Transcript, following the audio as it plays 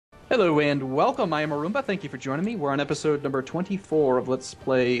Hello and welcome. I am Arumba. Thank you for joining me. We're on episode number 24 of Let's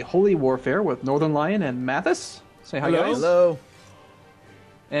Play Holy Warfare with Northernlion and Mathis. Say hi, Hello. guys. Hello.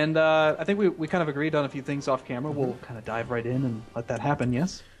 And I think we kind of agreed on a few things off camera. We'll kind of dive right in and let that happen,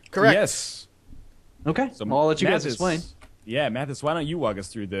 yes? Correct. Yes. Okay. So Well, I'll let you guys Mathis- explain. Yeah, Mathis, why don't you walk us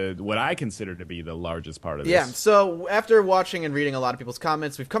through what I consider to be the largest part of this? Yeah, so after watching and reading a lot of people's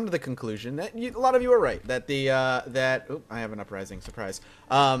comments, we've come to the conclusion that a lot of you are right. That I have an uprising, surprise.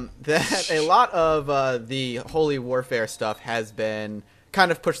 That a lot of the Holy Warfare stuff has been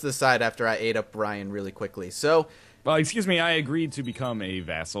kind of pushed to the side after I ate up Ryan really quickly. So, Well, excuse me, I agreed to become a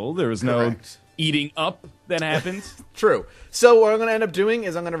vassal. There was no Correct. eating up that happened. true. So what I'm going to end up doing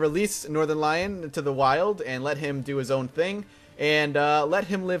is I'm going to release Northernlion to the wild and let him do his own thing and let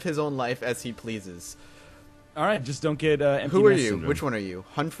him live his own life as he pleases. All right, just don't get empty Who are nest you? syndrome. Which one are you?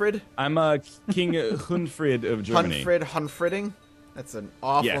 Hunfrid? I'm King Hunfrid of Germany. Hunfridding? That's an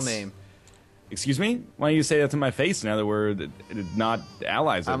awful Yes. name. Excuse me? Why don't you say that to my face now that we're not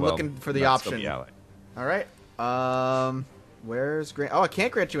allies? I'm well, looking for the not still option. be ally. All right. Where's grant? Oh, I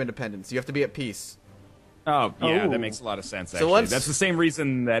can't grant you independence. You have to be at peace. Oh, yeah, Oh. that makes a lot of sense, So actually. once- That's the same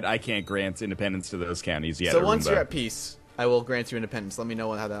reason that I can't grant independence to those counties yet. So once Arumba. you're at peace, I will grant you independence. Let me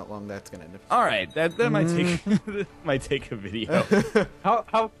know how long that's gonna end. All right, that might take that might take a video.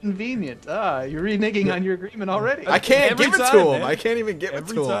 How convenient. You're reneging on your agreement already. I can't Every give it time, to him. man. I can't even give it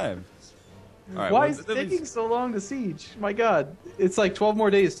Every to him. time. All right, Why well, is it at taking least- so long to siege? My god. It's like 12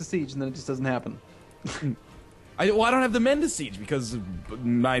 more days to siege and then it just doesn't happen. I don't have the men to siege because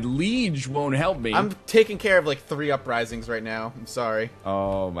my liege won't help me. I'm taking care of like 3 uprisings right now. I'm sorry.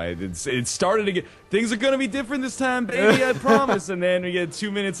 Oh my! It started again. Things are gonna be different this time, baby. I promise. And then we get 2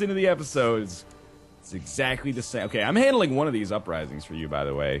 minutes into the episodes. It's exactly the same. Okay, I'm handling one of these uprisings for you, by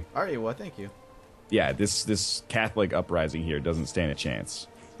the way. Are you? Well, thank you. Yeah, this Catholic uprising here doesn't stand a chance.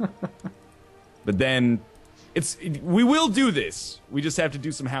 But then, we will do this. We just have to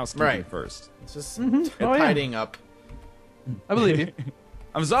do some housekeeping Right. first. It's just Oh, yeah. tidying up. I believe you.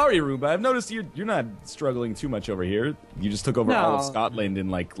 I'm sorry, Arumba. I've noticed you're not struggling too much over here. You just took over all of No. Scotland in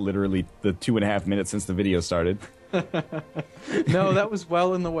like literally the 2.5 minutes since the video started. No, that was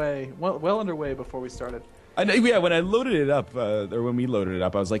well in the way. Well underway before we started. I know, yeah, when I loaded it up, or when we loaded it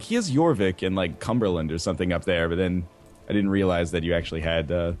up, I was like, he has Jorvik and like Cumberland or something up there. But then I didn't realize that you actually had,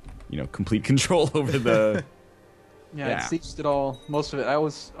 complete control over the. Yeah, Yeah. I sieged it all, most of it. I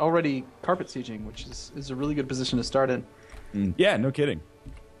was already carpet sieging, which is a really good position to start in. Yeah, no kidding.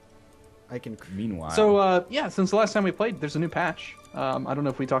 I can. Meanwhile, So, yeah, since the last time we played, there's a new patch. I don't know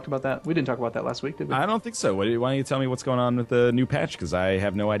if we talked about that. We didn't talk about that last week, did we? I don't think so. Why don't you tell me what's going on with the new patch? Because I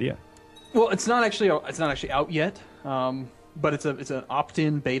have no idea. Well, it's not actually out yet, but it's an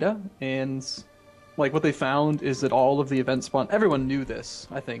opt-in beta, and like what they found is that all of the event spawn. Everyone knew this,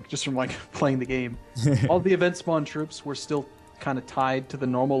 I think, just from like playing the game. All the event spawn troops were still kind of tied to the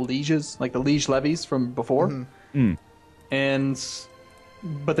normal lieges, like the liege levies from before,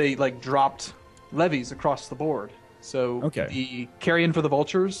 but they like dropped levies across the board. So Okay. the carrion for the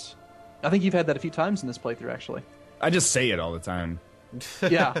vultures. I think you've had that a few times in this playthrough, actually. I just say it all the time.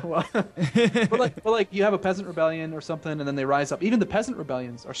 Yeah, well, but like you have a peasant rebellion or something, and then they rise up. Even the peasant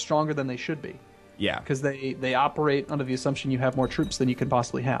rebellions are stronger than they should be Yeah. because they operate under the assumption you have more troops than you can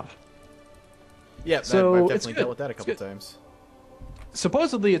possibly have. Yeah, So, I've it's definitely good. dealt with that a It's couple good. times.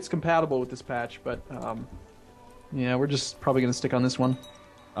 Supposedly it's compatible with this patch, but yeah, we're just probably gonna stick on this one.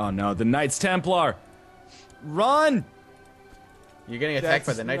 Oh no, the Knights Templar! Run! You're getting attacked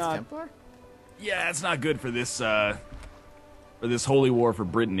by That's the Knights not- Templar? Yeah, it's not good for this holy war for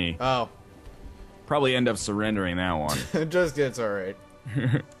Brittany. Oh, Probably end up surrendering that one. just it's all right.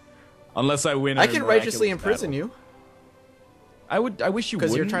 Unless I win. I can righteously imprison you I wish you would.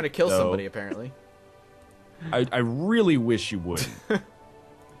 because you're trying to kill somebody. Apparently. I really wish you would.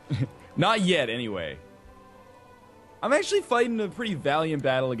 Not yet, anyway. I'm actually fighting a pretty valiant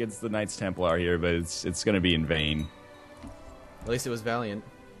battle against the Knights Templar here, but it's going to be in vain. At least it was valiant.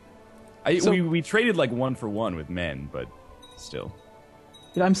 We traded like 1 for 1 with men, but still.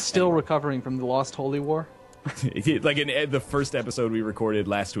 Dude, I'm still recovering from the Lost Holy War. Like in the first episode we recorded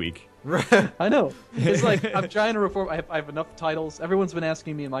last week. I know. It's like I'm trying to reform. I have enough titles. Everyone's been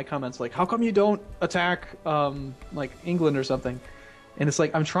asking me in my comments, like, how come you don't attack like England or something? And it's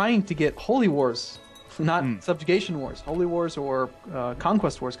like I'm trying to get holy wars, not subjugation wars, holy wars or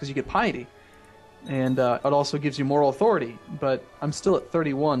conquest wars, because you get piety, and it also gives you moral authority. But I'm still at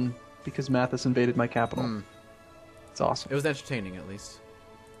 31 because Mathis invaded my capital. It's awesome. It was entertaining, at least.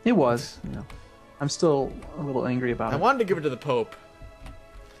 It was. You know, I'm still a little angry about I it. wanted to give it to the Pope.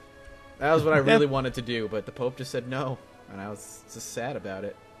 That was what I really wanted to do, but the Pope just said no, and I was just sad about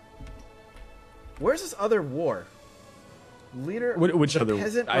it. Where's this other war? Leader. Which the other?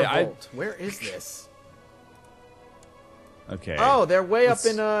 peasant revolt. Where is this? Okay. Oh, they're way up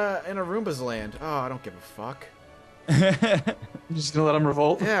in Arumba's land. Oh, I don't give a fuck. You're just gonna let them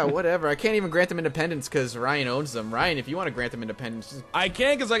revolt? Yeah, whatever. I can't even grant them independence because Ryan owns them. Ryan, if you want to grant them independence, just... I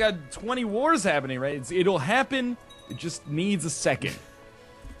can't because I got 20 wars happening, right? It'll happen. It just needs a second.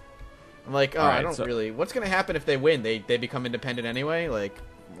 I'm like, oh, All right, I don't really. What's gonna happen if they win? They become independent anyway. Like,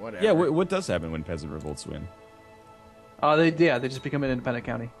 whatever. Yeah. What does happen when peasant revolts win? They just become an independent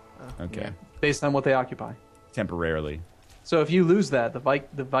county Okay. Yeah. based on what they occupy. Temporarily. So if you lose that, the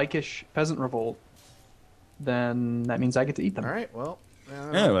Vikish peasant revolt, then that means I get to eat them. All right. Well.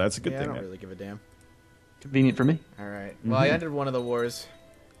 Yeah, well, that's a good thing. I don't man. really give a damn. Convenient for me. All right. Well, I ended one of the wars.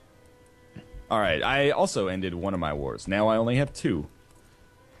 All right. I also ended one of my wars. Now I only have 2.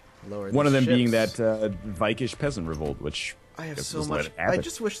 Lower One of them these being ships. that Vikish peasant revolt, which I have guess so just let much. it happen. I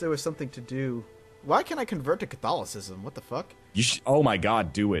just wish there was something to do. Why can't I convert to Catholicism? What the fuck? Oh my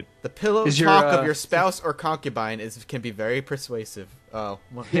God, do it. The pillow Is talk your, of your spouse or concubine can be very persuasive. Oh,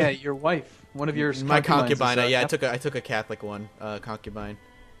 well, Yeah, your wife, one of your my concubine. is, Yeah, I took a Catholic one, concubine.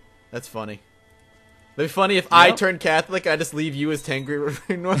 That's funny. It'd be funny if I turned Catholic. I just leave you as Tengri.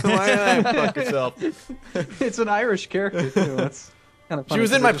 Fuck yourself. It's an Irish character too. That's kind of funny. She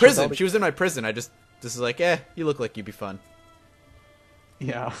was in 'cause my they just prison. rebelled She was in my prison. I just is like, you look like you'd be fun.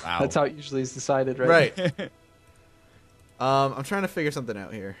 Yeah, Wow. that's how it usually is decided, right? Right. I'm trying to figure something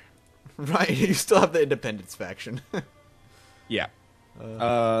out here. Right, you still have the Independence faction. Yeah.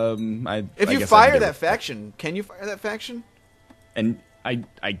 If I you guess I fire can that faction, can you fire that faction? and I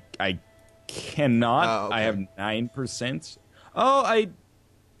cannot. Oh, okay. I have 9%. Oh,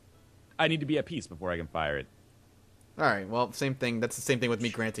 I need to be at peace before I can fire it. All right. Well, same thing. That's the same thing with me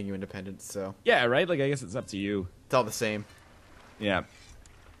granting you independence. So Yeah, right. Like I guess it's up to you. it's all the same. Yeah.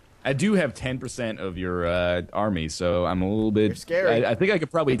 I do have 10% of your army, so I'm a little bit. You're scary. I think I could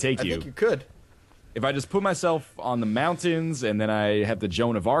probably take I you. think you could. If I just put myself on the mountains and then I have the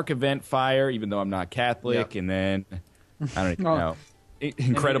Joan of Arc event fire, even though I'm not Catholic, Yep. and then I don't even Oh. know.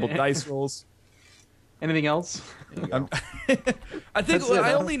 Incredible dice rolls. Anything else? There you go. I think That's it, I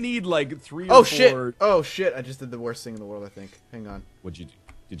huh? only need like 3 or Oh 4. shit! Oh shit! I just did the worst thing in the world. I think. Hang on. What'd you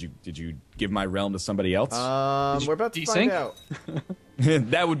do? Did you give my realm to somebody else? We're about to find desync? out.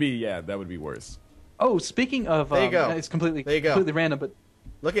 that would be worse. Oh, speaking of, There you go. it's completely There you go. completely random, but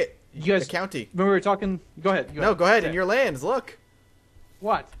Look at you guys the county. when we were talking. Go ahead. No, go ahead. In your lands, look.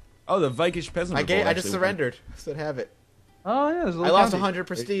 What? Oh, the Vikish peasant. I revolt just actually surrendered. Said have it. Oh yeah, there's a I little lost county. 100 There you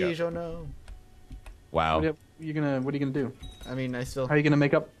prestige. go. Oh no. Wow. What are you gonna do? I mean, I still. How are you gonna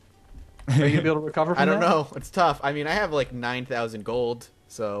make up? Are you gonna be able to recover from I don't that? know. It's tough. I mean, I have like 9,000 gold.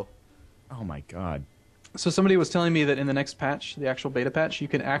 So. Oh my God. So somebody was telling me that in the next patch, the actual beta patch, you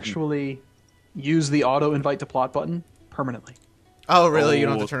can actually use the auto invite to plot button permanently. Oh really? You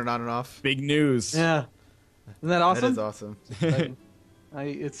don't have Oh. to turn it on and off. Big news. Yeah. Isn't that awesome? That is awesome.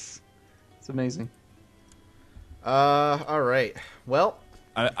 It's amazing. All right. Well,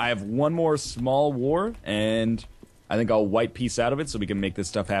 I have one more small war, and I think I'll wipe peace out of it so we can make this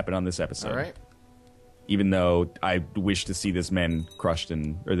stuff happen on this episode. all right. Even though I wish to see this man crushed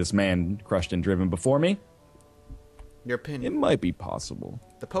and driven before me, Your it opinion. might be possible.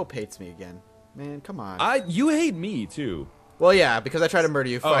 The Pope hates me again. Man, come on. You hate me too. Well, yeah, because I tried to murder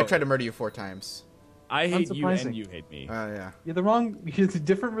you. I Oh. tried to murder you 4 times. I hate you Unsurprising. and you hate me. Yeah. You're the wrong. You're the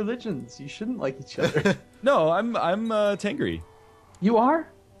different religions. You shouldn't like each other. No, I'm Tengri. You are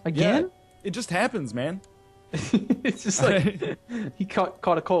again. Yeah, it just happens, man. It's just like he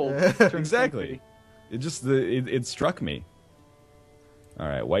caught a cold. Turned Exactly. Tengri. It just it struck me. All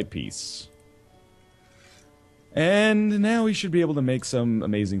right, white peace. And now we should be able to make some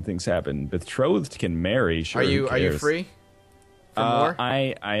amazing things happen. Betrothed can marry. Sure, Are who you cares? free? For more?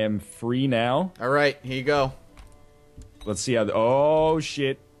 I am free now. All right, here you go. Let's see how. Oh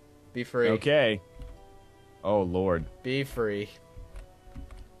shit. Be free. Okay. Oh lord. Be free.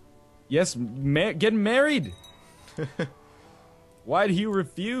 Yes, get married. Why do you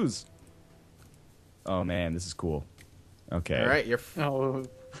refuse? Oh man, this is cool. Okay. All right, you're. Oh,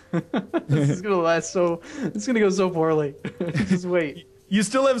 this is gonna last so. It's gonna go so poorly. Just wait. You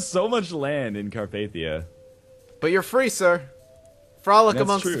still have so much land in Carpathia. But you're free, sir. Frolic That's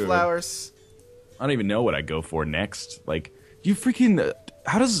amongst the true. flowers. I don't even know what I go for next. Like, you freaking.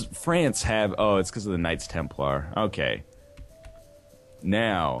 How does France have? Oh, it's because of the Knights Templar. Okay.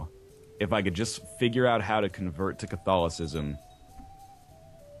 Now, if I could just figure out how to convert to Catholicism.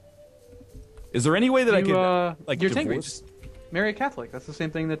 Is there any way that I could like you're Tengri. divorce? Just marry a Catholic. That's the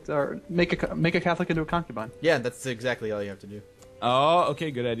same thing that make a Catholic into a concubine. Yeah, that's exactly all you have to do. Oh,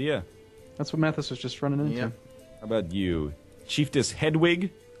 okay, good idea. That's what Mathis was just running into. Yeah. How about you, Chiefess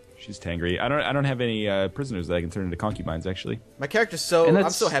Hedwig? She's Tengri. I don't have any prisoners that I can turn into concubines. Actually, My character's I'm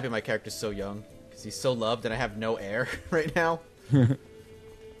so happy my character's so young because he's so loved, and I have no heir right now.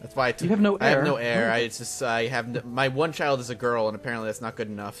 That's why You have no I have heir? no heir. I have my one child is a girl, and apparently that's not good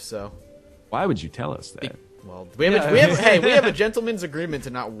enough. So, why would you tell us that? well, we have a gentleman's agreement to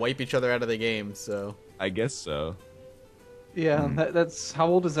not wipe each other out of the game. So, I guess so. Yeah, that's how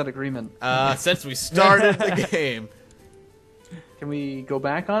old is that agreement? since we started the game, Can we go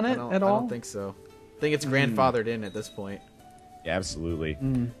back on it at all? I don't think so. I think it's grandfathered in at this point. Yeah, absolutely.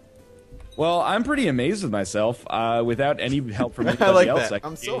 Well, I'm pretty amazed with myself. Without any help from anybody like else, that.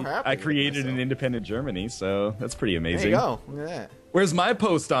 I'm so happy I with created myself. an independent Germany, so that's pretty There amazing. you go. Look at that. Where's my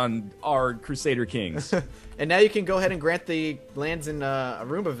post on our Crusader Kings? And now you can go ahead and grant the lands in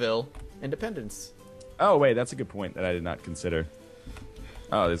Arumbaville independence. Oh, wait, that's a good point that I did not consider.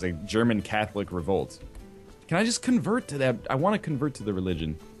 Oh, there's a German Catholic revolt. Can I just convert to that? I want to convert to the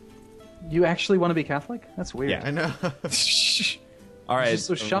religion. You actually want to be Catholic? That's weird. Yeah. I know. All right. just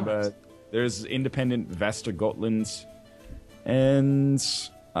so shocked. There's independent Västergotland, and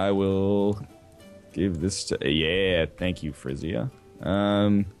I will give this to. Yeah, thank you, Frisia.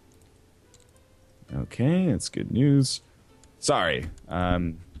 Okay, that's good news. Sorry.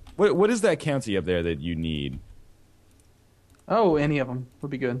 What is that county up there that you need? Oh, any of them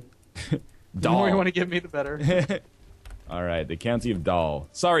would be good. The more you want to give me, the better. All right, the county of Dahl.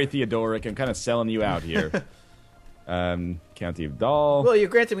 Sorry, Theodoric, I'm kind of selling you out here. County of Dahl. Well, you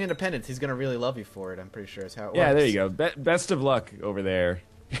granted me independence. He's gonna really love you for it. I'm pretty sure is how it works. Yeah, there you go. Best of luck over there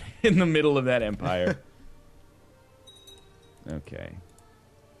in the middle of that empire. Okay.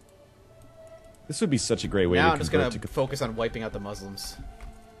 This would be such a great way Now to I'm just convert gonna to... focus on wiping out the Muslims.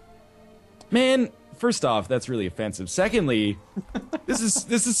 Man, first off, that's really offensive. Secondly, this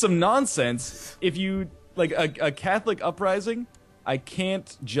is some nonsense. If you like a Catholic uprising, I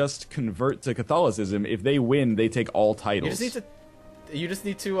can't just convert to Catholicism. If they win, they take all titles. You just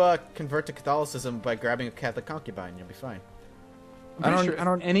need to convert to Catholicism by grabbing a Catholic concubine. You'll be fine. I'm pretty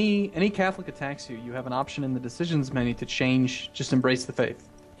sure if any Catholic attacks you, you have an option in the decisions menu to change, just embrace the faith.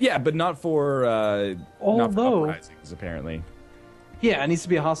 Yeah, but not for uprisings, apparently. Yeah, it needs to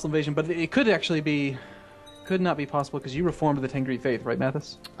be a hostile invasion, but it could actually be, could not be possible because you reformed the Tengri faith, right,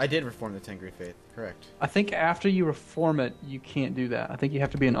 Mathis? I did reform the Tengri faith. Correct. I think after you reform it, you can't do that. I think you have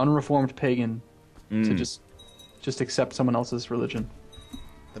to be an unreformed pagan to just accept someone else's religion.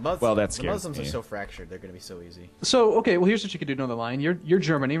 Well, that's the scary. Muslims are so fractured; they're going to be so easy. So, okay, well, here's what you could do, Northernlion. You're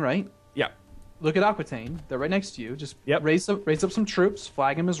Germany, right? Yeah. Look at Aquitaine. They're right next to you. Just Yep. raise up some troops,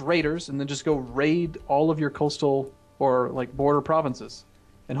 flag them as raiders, and then just go raid all of your coastal or like border provinces,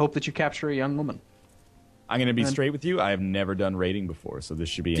 and hope that you capture a young woman. I'm going to be straight with you. I have never done raiding before, so this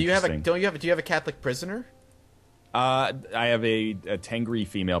should be interesting. Do you have a Catholic prisoner? I have a Tengri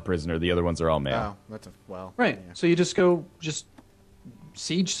female prisoner. The other ones are all male. Oh, that's well. Right. Yeah. So you just go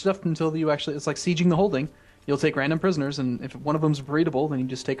siege stuff until you actually. It's like sieging the holding. You'll take random prisoners, and if one of them's breedable, then you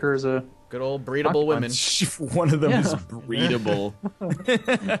just take her as a Good old breedable women. One of them Yeah. is breedable.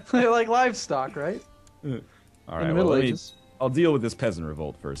 They're like livestock, right? All In right, the Middle well, Ages. I'll deal with this peasant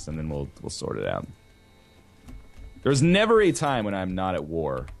revolt first, and then we'll sort it out. There's never a time when I'm not at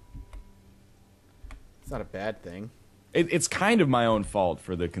war. It's not a bad thing. It's kind of my own fault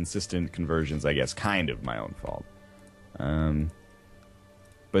for the consistent conversions, I guess. Kind of my own fault.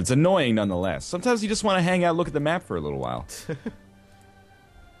 But it's annoying nonetheless. Sometimes you just want to hang out, look at the map for a little while.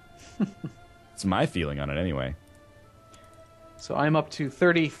 It's my feeling on it anyway. So I'm up to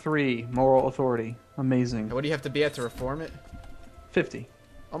 33 moral authority. Amazing. What do you have to be at to reform it? 50.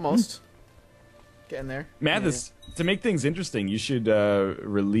 Almost. Getting there. Mathis, to make things interesting, you should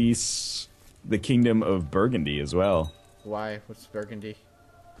release the Kingdom of Burgundy as well. Why? What's Burgundy?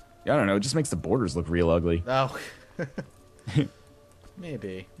 I don't know, it just makes the borders look real ugly. Oh.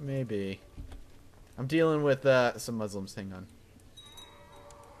 Maybe. I'm dealing with some Muslims. Hang on.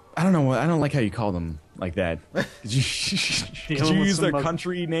 I don't know. I don't like how you call them like that. Could you use their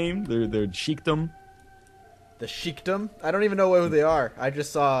country name? Their sheikdom? The sheikdom? I don't even know who they are. I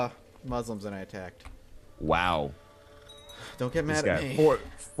just saw Muslims and I attacked. Wow. Don't get This mad at guy, me.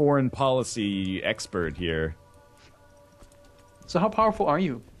 foreign policy expert here. So how powerful are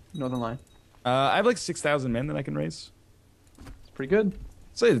you, Northernlion? I have like 6,000 men that I can raise. It's pretty good.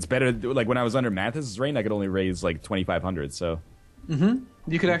 So it's better. Like when I was under Mathis's reign, I could only raise like 2,500. So.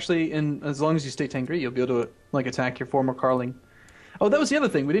 You could actually, as long as you stay Tengri, you'll be able to like attack your former Carling. Oh, that was the other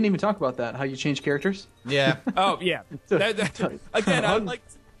thing. We didn't even talk about that. How you change characters. Yeah. Oh yeah. Again,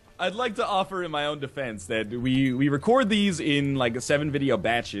 I'd like to offer in my own defense that we record these in like 7 video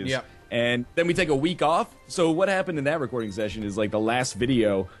batches. Yep. And then we take a week off. So what happened in that recording session is like the last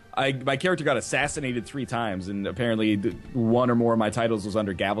video, my character got assassinated 3 times, and apparently one or more of my titles was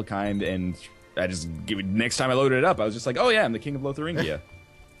under Gavelkind, and next time I loaded it up, I was just like, oh yeah, I'm the king of Lotharingia.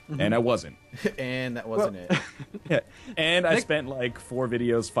 And I wasn't. And that wasn't it. Yeah. And I spent like 4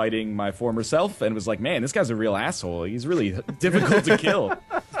 videos fighting my former self, and was like, man, this guy's a real asshole. He's really difficult to kill.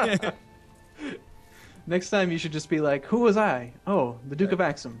 Next time you should just be like, who was I? Oh, the Duke of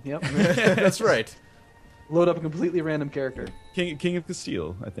Axum. Yep. That's right. Load up a completely random character. King of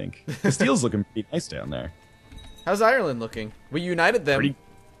Castile, I think. Castile's looking pretty nice down there. How's Ireland looking? We united them.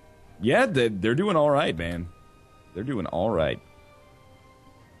 Yeah, they're doing all right, man. They're doing all right.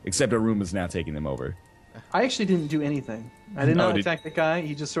 Except Arumba's now taking them over. I actually didn't do anything. I did not attack the guy.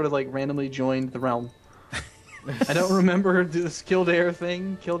 He just sort of like randomly joined the realm. I don't remember this Kildare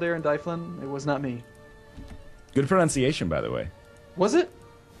thing. Kildare and Dyflin. It was not me. Good pronunciation, by the way. Was it?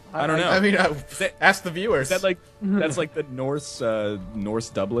 I don't know. I mean, ask the viewers. Is that like that's like the Norse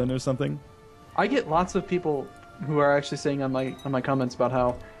Dublin or something? I get lots of people who are actually saying on my comments about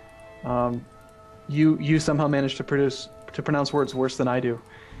how you somehow managed to pronounce words worse than I do.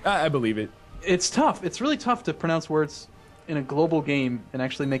 I believe it. It's tough. It's really tough to pronounce words in a global game and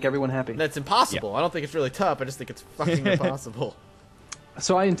actually make everyone happy. That's impossible. Yeah. I don't think it's really tough. I just think it's fucking impossible.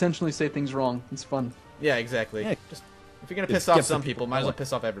 So I intentionally say things wrong. It's fun. Yeah, exactly. Yeah. Just if you're gonna piss off some people, might as well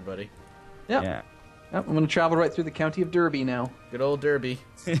piss off everybody. Yeah. Yep, I'm gonna travel right through the county of Derby now. Good old Derby.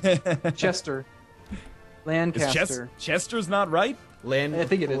 Chester. Lancaster. Chester's not right? I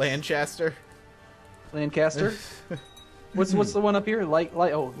think it is. Lancaster. Lancaster. What's the one up here?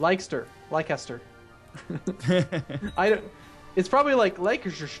 Leicester. I don't. It's probably like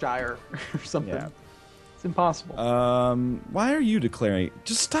Lancashire or something. Yeah. It's impossible. Why are you declaring?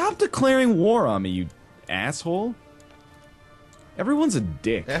 Just stop declaring war on me, you asshole. Everyone's a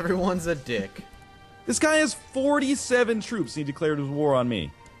dick. Everyone's a dick. This guy has 47 troops and he declared his war on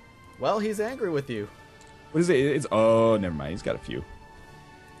me. Well, he's angry with you. What is it? Oh, never mind. He's got a few.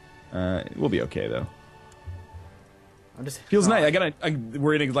 We'll be okay though. Feels nice.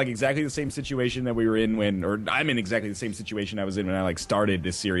 We're in like exactly the same situation that we were in I'm in exactly the same situation I was in when I like started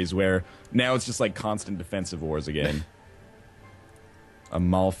this series, where now it's just like constant defensive wars again.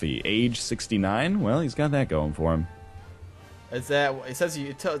 Amalfi, age 69. Well, he's got that going for him. Is that? It says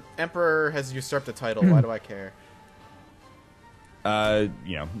Emperor has usurped the title. Why do I care?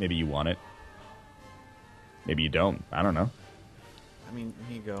 Maybe you want it. Maybe you don't. I don't know. I mean,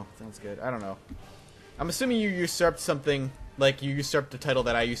 here you go. Sounds good. I don't know. I'm assuming you usurped something, like you usurped the title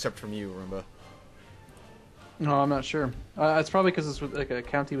that I usurped from you, Arumba. No, I'm not sure. It's probably because it's like a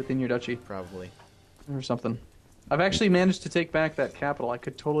county within your duchy. Probably. Or something. I've actually managed to take back that capital. I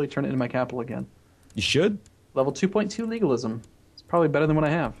could totally turn it into my capital again. You should. Level 2.2 legalism. It's probably better than what I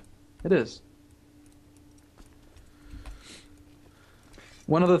have. It is.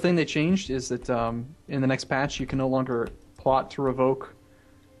 One other thing they changed is that in the next patch you can no longer plot to revoke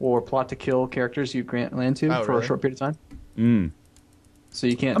or plot to kill characters you grant land to for a short period of time. So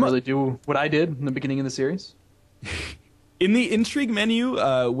you can't really do what I did in the beginning of the series. In the intrigue menu,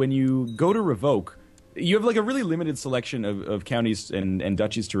 when you go to revoke, you have like a really limited selection of counties and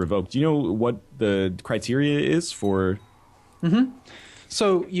duchies to revoke. Do you know what the criteria is for?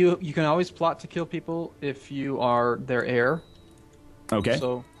 So you can always plot to kill people if you are their heir. Okay.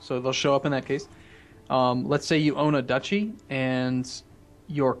 So they'll show up in that case. Let's say you own a duchy and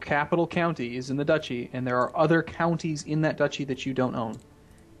your capital county is in the duchy, and there are other counties in that duchy that you don't own.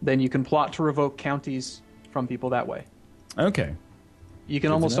 Then you can plot to revoke counties from people that way. Okay. You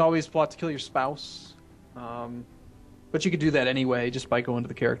can almost always plot to kill your spouse, but you could do that anyway just by going to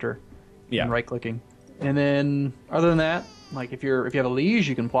the character and right-clicking. And then, other than that, like if you have a liege,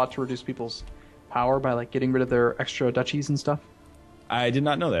 you can plot to reduce people's power by like getting rid of their extra duchies and stuff. I did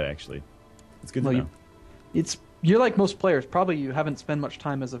not know that actually. It's good to know. You're like most players. Probably you haven't spent much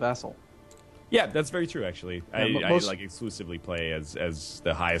time as a vassal. Yeah, that's very true, actually. Yeah, I like exclusively play as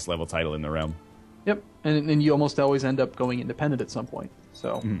the highest level title in the realm. Yep, and you almost always end up going independent at some point.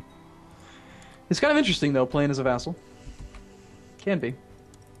 So it's kind of interesting, though, playing as a vassal. Can be.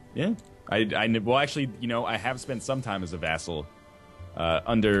 Yeah. Well, actually, I have spent some time as a vassal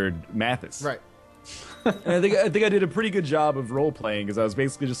under Mathis. Right. And I think I did a pretty good job of role playing, because I was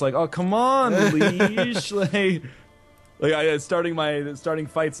basically just like, oh, come on, leash, like I starting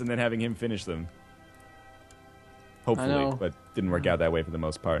fights and then having him finish them. Hopefully, but didn't work out that way for the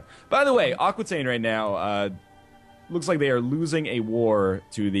most part. By the way, Aquitaine right now looks like they are losing a war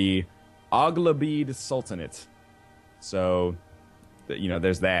to the Aghlabid Sultanate. So,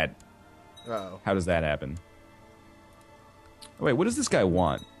 there's that. Uh-oh. How does that happen? Oh, wait, what does this guy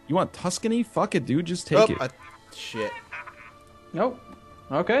want? You want Tuscany? Fuck it, dude. Just take it. Shit. Nope.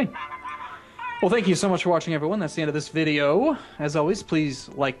 Okay. Well, thank you so much for watching, everyone. That's the end of this video. As always, please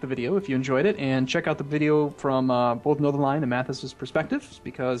like the video if you enjoyed it, and check out the video from both Northernlion and Mathis's perspectives,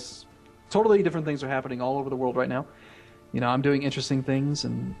 because totally different things are happening all over the world right now. You know, I'm doing interesting things,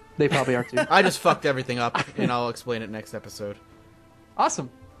 and they probably are too. I just fucked everything up, and I'll explain it next episode. Awesome.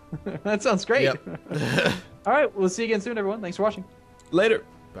 That sounds great. Yep. All right, we'll see you again soon, everyone. Thanks for watching. Later.